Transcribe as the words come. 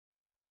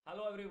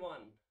Hello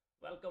everyone,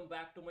 welcome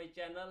back to my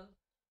channel.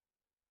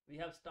 We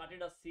have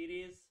started a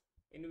series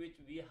in which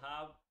we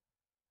have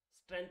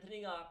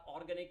strengthening our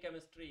organic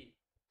chemistry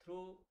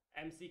through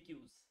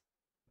MCQs,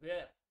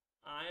 where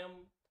I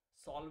am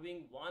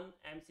solving one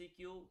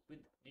MCQ with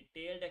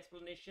detailed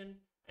explanation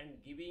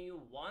and giving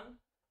you one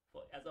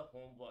as a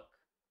homework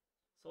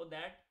so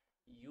that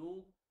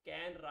you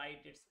can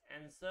write its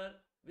answer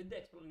with the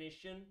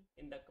explanation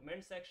in the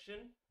comment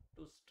section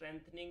to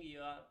strengthening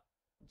your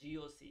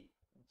GOC,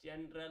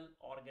 general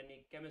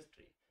organic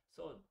chemistry.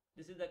 So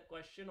this is the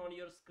question on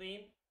your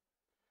screen.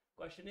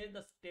 Question is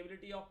the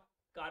stability of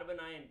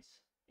carbanions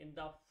in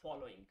the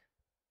following.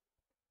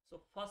 So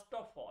first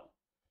of all,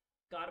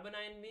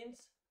 carbanion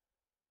means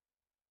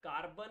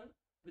carbon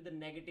with a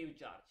negative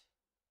charge.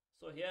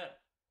 So here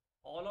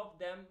all of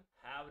them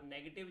have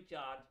negative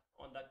charge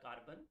on the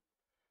carbon.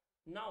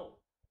 Now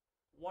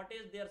what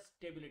is their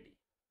stability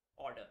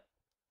order?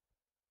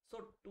 So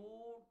to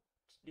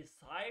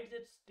decide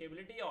its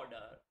stability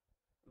order,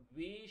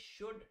 we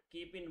should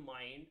keep in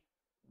mind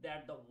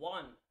that the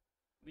one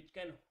which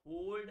can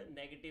hold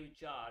negative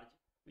charge,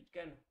 which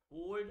can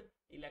hold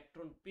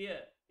electron pair,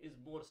 is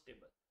more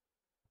stable.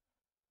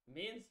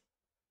 Means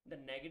the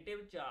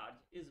negative charge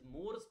is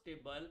more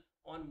stable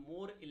on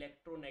more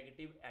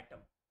electronegative atom.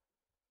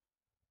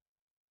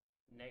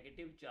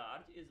 Negative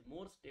charge is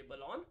more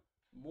stable on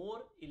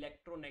more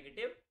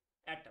electronegative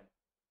atom.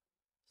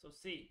 So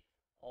see,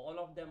 all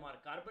of them are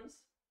carbons.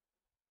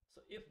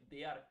 So if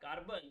they are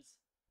carbons,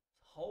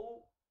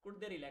 how could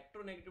their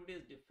electronegativity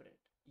is different?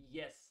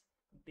 Yes,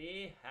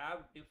 they have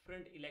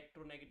different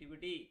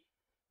electronegativity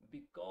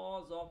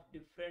because of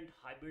different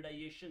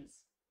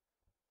hybridizations.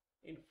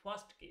 In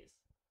first case,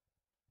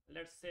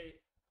 let's say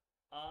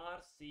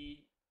RC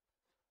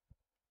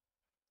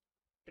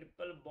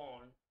triple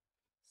bond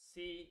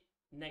C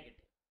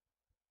negative.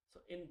 So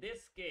in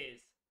this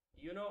case,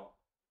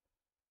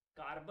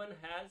 carbon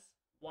has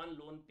one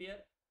lone pair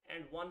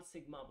and one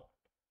sigma bond.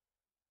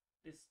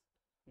 This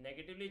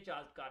negatively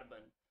charged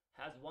carbon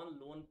has one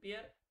lone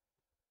pair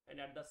and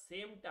at the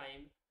same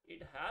time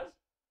it has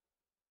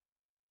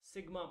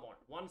sigma bond,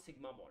 one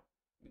sigma bond,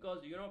 because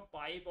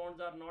pi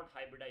bonds are not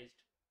hybridized,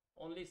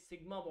 only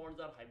sigma bonds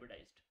are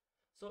hybridized.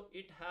 So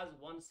it has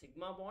one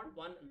sigma bond,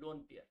 one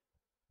lone pair.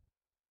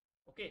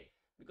 Okay,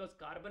 because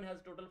carbon has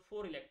total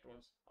 4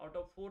 electrons, out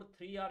of 4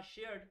 3 are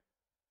shared,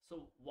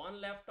 so one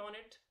left on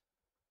it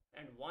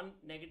and one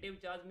negative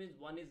charge means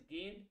one is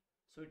gained,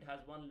 so it has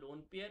one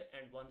lone pair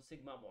and one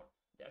sigma bond.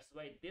 That's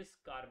why this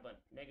carbon,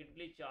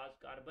 negatively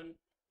charged carbon,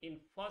 in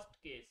first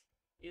case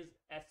is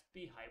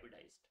sp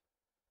hybridized.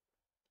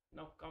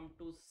 Now come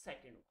to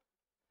second one.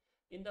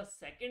 In the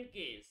second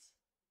case,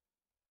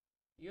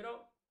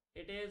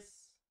 it is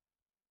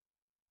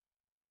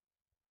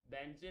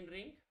benzene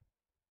ring.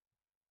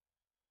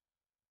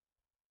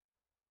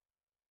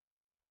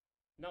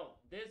 Now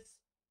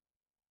this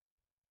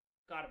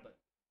carbon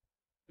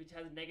which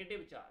has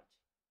negative charge,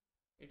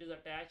 it is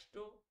attached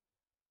to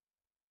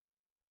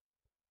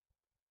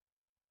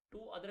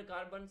two other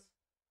carbons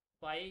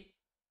by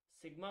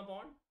sigma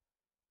bond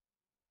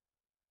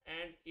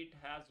and it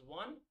has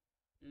one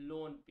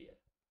lone pair.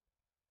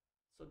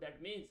 So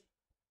that means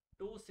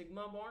two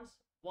sigma bonds,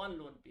 one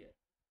lone pair.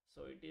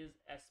 So it is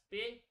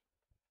sp2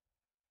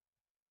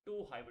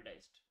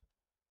 hybridized.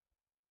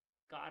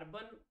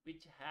 Carbon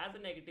which has a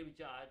negative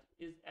charge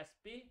is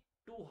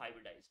sp2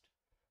 hybridized.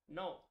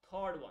 Now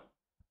third one.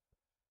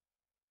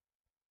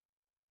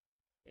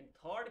 In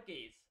third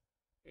case,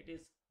 it is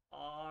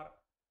R.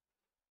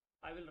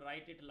 I will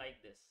write it like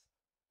this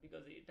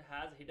because it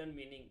has hidden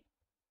meaning.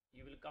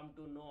 You will come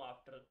to know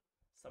after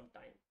some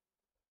time.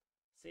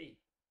 See,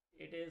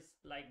 it is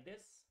like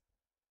this.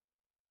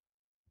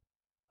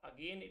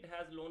 Again, it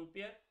has lone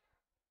pair,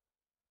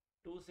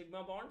 two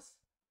sigma bonds.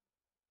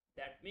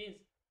 That means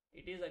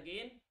it is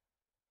again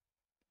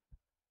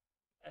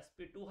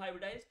sp2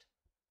 hybridized,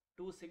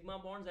 two sigma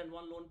bonds and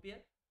one lone pair.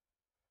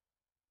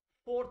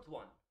 Fourth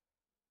one.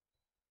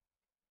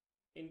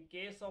 In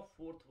case of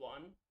fourth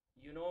one,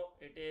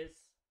 it is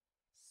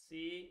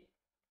C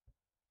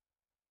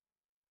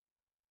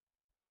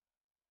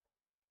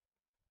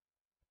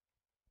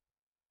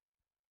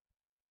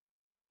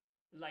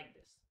like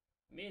this.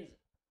 Means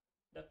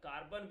the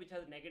carbon which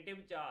has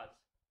negative charge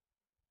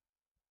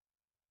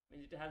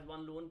means it has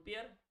one lone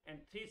pair and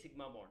three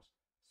sigma bonds.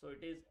 So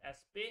it is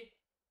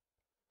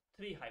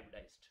sp3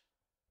 hybridized.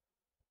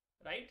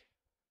 Right?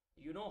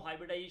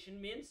 Hybridization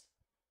means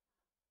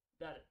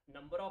the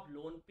number of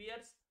lone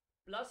pairs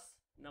plus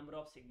number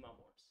of sigma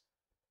bonds.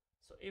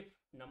 So if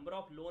number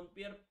of lone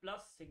pair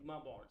plus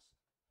sigma bonds,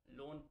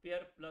 lone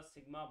pair plus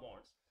sigma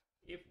bonds,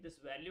 if this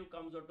value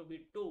comes out to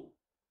be 2,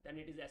 then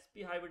it is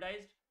sp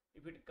hybridized.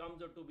 If it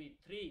comes out to be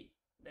 3,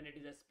 then it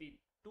is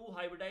sp2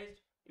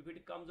 hybridized. If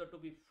it comes out to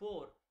be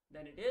 4,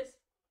 then it is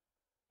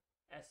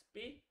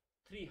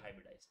sp3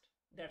 hybridized.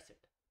 That's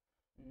it.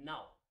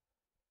 Now,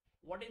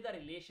 what is the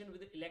relation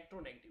with the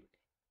electronegativity?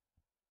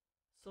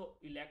 So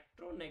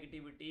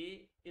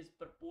electronegativity is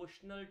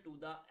proportional to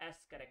the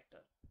S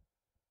character.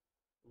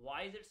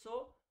 Why is it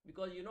so?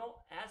 because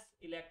s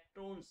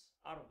electrons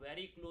are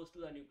very close to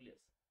the nucleus.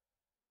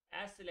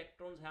 S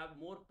electrons have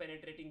more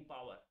penetrating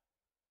power.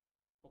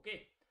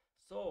 Okay,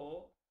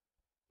 so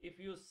if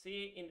you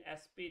see in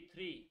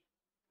sp3,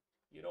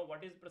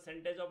 what is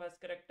percentage of s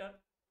character?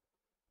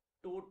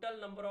 Total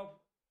number of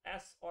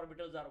s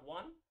orbitals are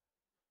 1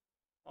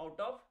 out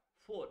of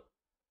 4.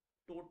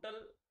 Total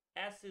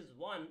s is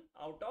 1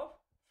 out of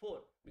 4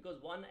 because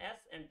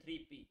 1s and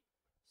 3p.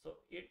 So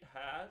it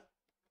has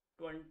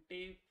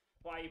 25%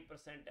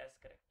 s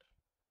character.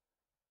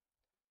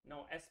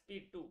 Now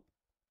sp2.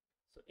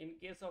 So in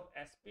case of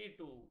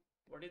sp2,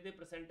 what is the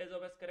percentage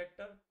of s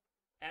character?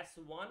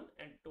 S1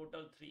 and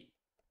total 3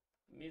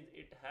 means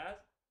it has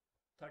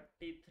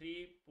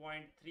 33.3%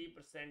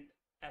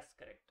 s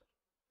character.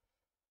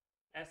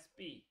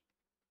 Sp.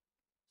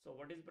 So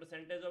what is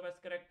percentage of s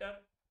character?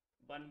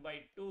 1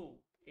 by 2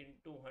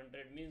 into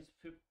 100 means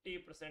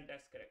 50%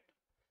 s character.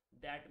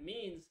 That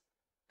means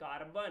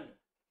carbon,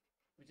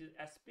 which is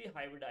sp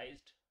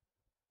hybridized,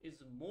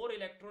 is more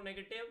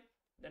electronegative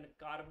than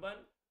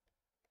carbon,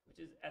 which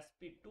is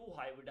sp2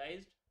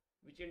 hybridized,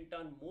 which in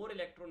turn more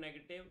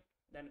electronegative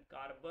than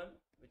carbon,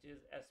 which is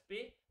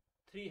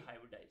sp3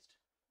 hybridized.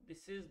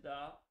 This is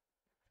the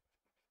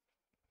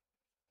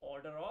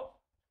order of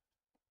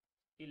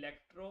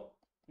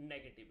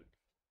electronegativity.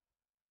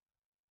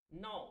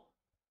 Now,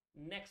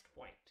 next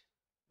point.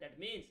 That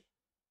means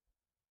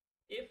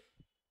if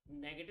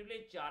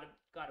negatively charged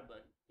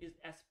carbon is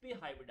sp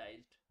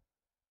hybridized,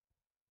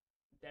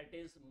 that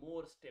is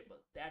more stable.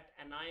 That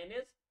anion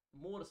is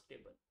more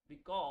stable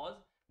because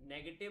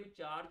negative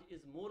charge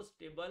is more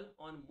stable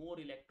on more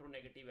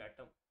electronegative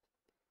atom.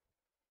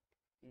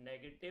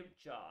 Negative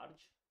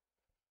charge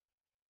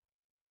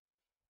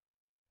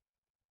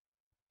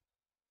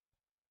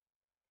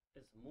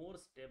is more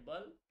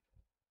stable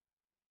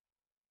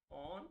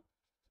on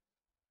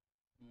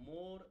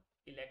more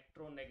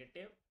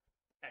electronegative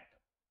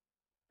atom,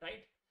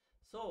 right?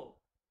 So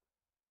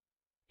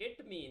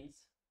it means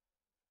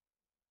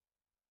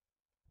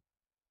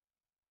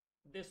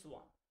this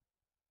one,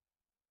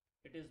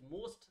 it is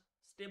most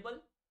stable.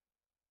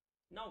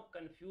 Now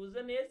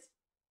confusion is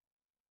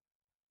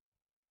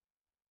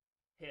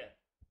here.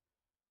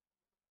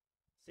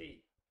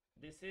 See,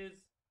 this is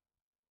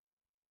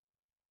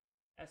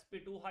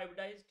sp2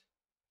 hybridized.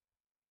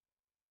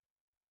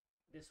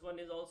 This one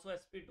is also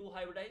sp2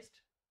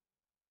 hybridized.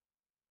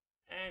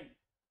 And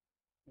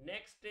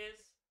next is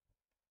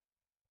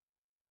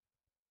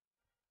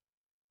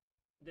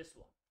this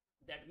one.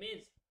 That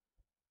means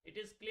it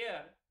is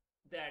clear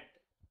that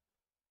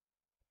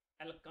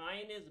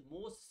alkyne is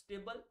most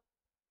stable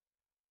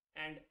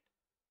and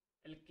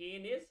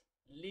alkane is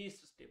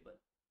least stable.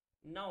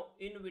 Now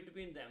in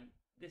between them,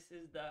 this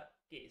is the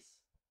case.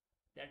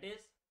 That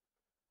is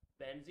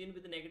benzene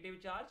with negative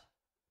charge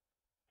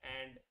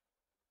and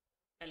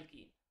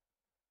alkene.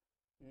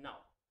 Now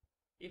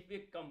if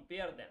we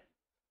compare them,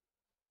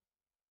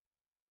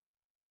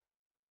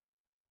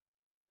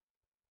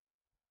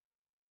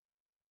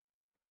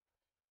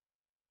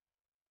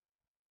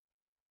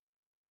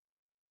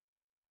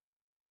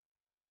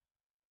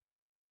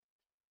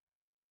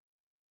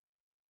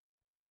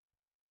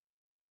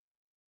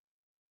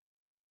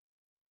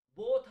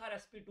 both are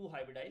sp2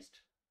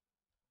 hybridized,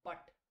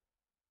 but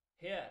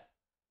here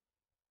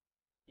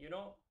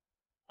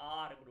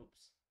R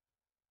groups,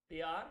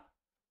 they are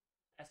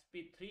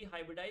sp3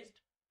 hybridized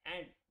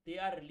and they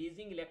are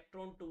releasing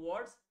electron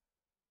towards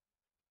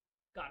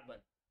carbon,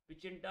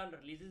 which in turn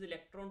releases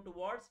electron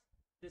towards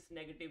this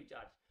negative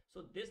charge.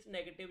 So this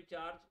negative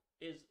charge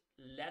is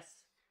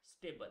less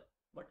stable,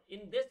 but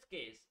in this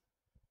case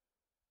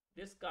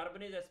this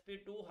carbon is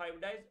sp2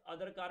 hybridized,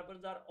 other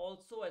carbons are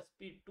also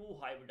sp2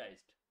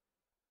 hybridized.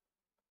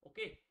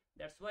 Okay,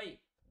 that's why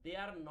they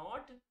are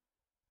not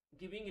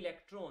giving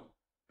electron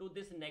to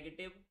this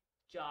negative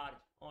charge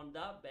on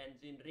the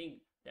benzene ring.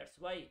 That's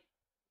why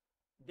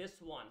this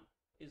one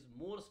is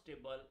more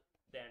stable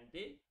than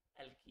the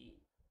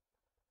alkene.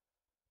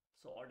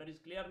 So order is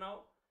clear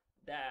now,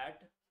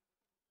 that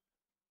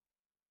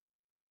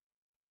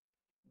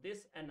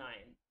this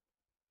anion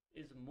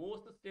is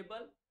most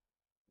stable,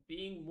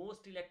 being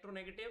most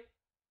electronegative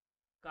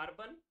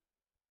carbon,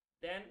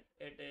 then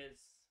it is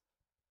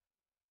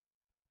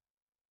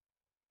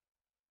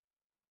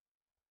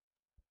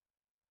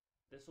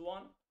this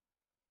one,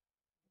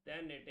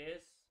 then it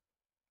is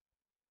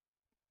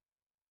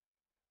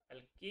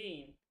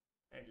alkene,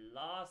 and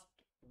last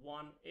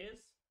one is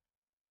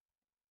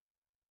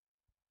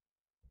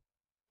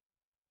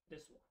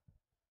this one.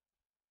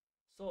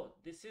 So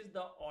this is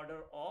the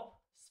order of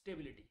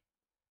stability.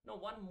 Now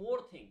one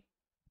more thing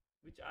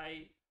which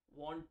I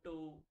want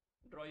to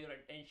draw your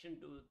attention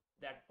to,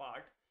 that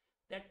part,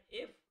 that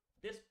if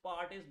this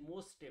part is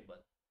most stable,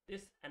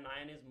 this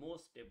anion is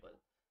most stable,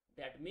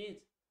 that means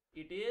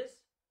it is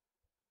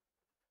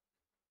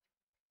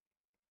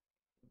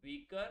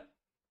weaker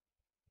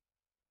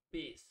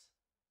base,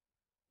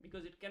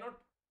 because it cannot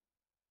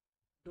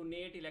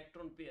donate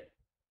electron pair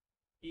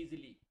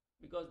easily,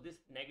 because this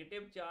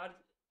negative charge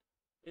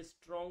is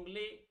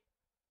strongly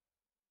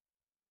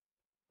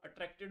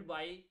attracted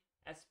by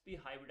sp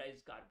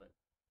hybridized carbon.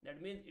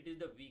 That means it is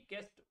the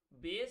weakest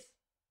base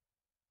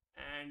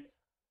and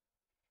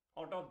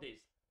out of this,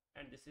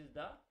 and this is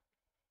the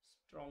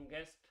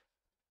strongest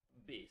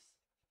base.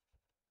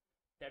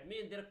 That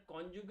means their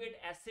conjugate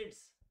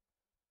acids.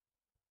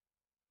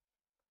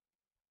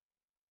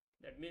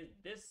 That means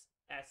this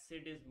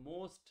acid is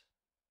most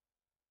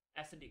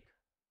acidic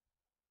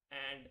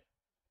and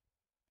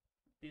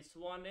this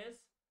one is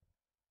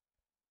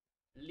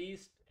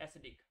least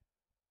acidic.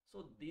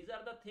 So these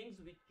are the things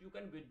which you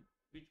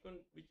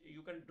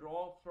can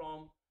draw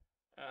from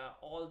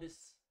all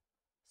this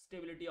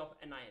stability of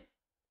anion,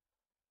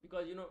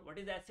 because you know what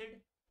is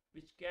acid,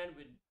 which can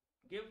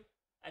give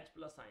H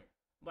plus ion,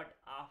 but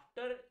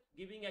after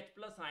giving H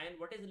plus ion,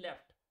 what is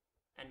left?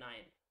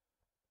 Anion.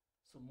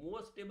 So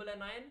more stable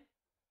anion,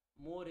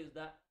 more is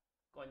the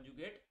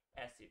conjugate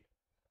acid.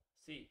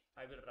 See,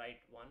 I will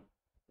write one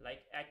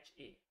like Ha.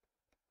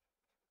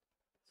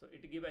 So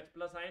it give H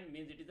plus ion,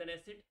 means it is an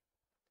acid.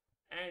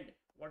 And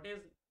what is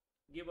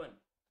given?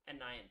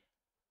 Anion.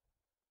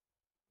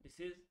 This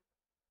is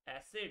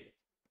acid,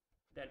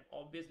 then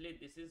obviously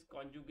this is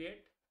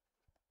conjugate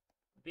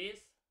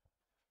base.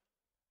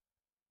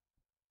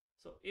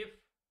 So if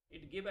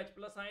it give H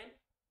plus ion,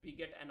 we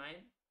get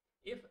anion.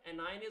 If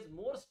anion is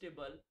more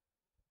stable,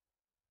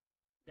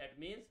 that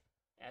means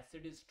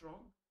acid is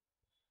strong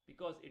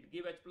because it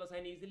give H plus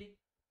ion easily.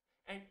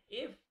 And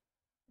if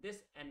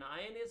this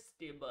anion is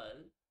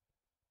stable,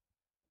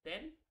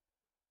 then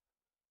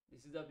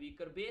this is a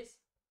weaker base.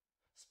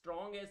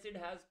 Strong acid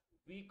has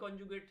weak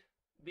conjugate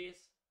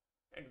base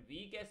and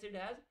weak acid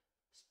has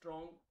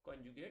strong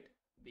conjugate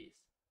base,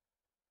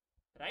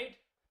 right?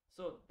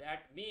 So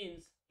that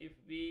means if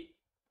we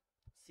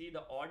see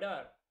the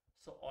order,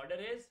 so order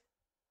is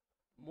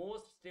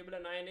most stable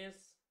anion is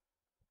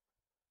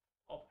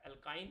of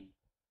alkyne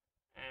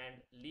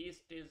and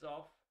least is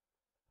of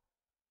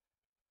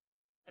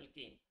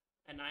alkane,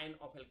 anion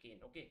of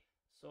alkane. Okay,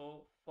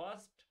 so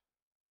first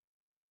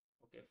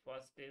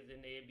is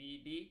in A,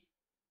 B, D,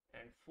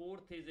 and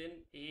fourth is in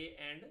A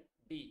and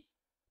D,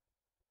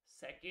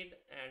 second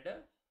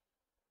and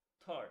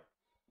third.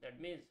 That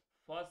means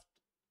first,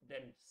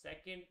 then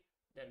second,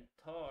 then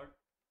third,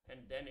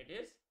 and then it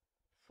is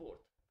fourth.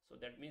 So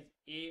that means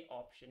A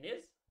option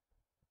is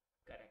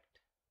correct.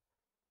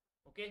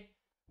 Okay,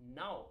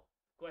 now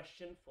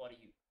question for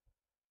you.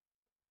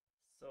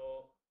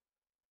 So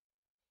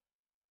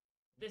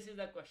this is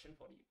the question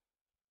for you.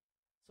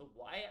 So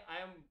why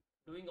I am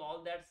doing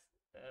all that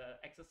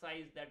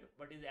exercise, that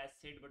what is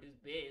acid, what is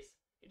base,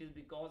 it is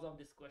because of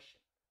this question.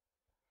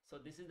 So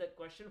this is the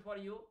question for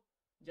you.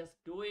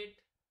 Just do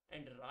it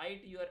and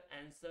write your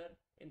answer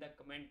in the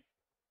comment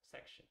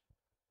section.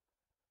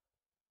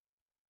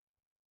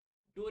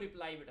 Do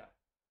reply beta,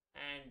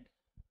 and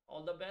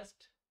all the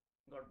best.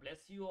 God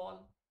bless you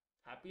all.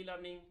 Happy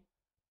learning.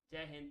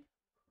 Jai Hind,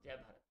 Jai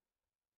Bharat.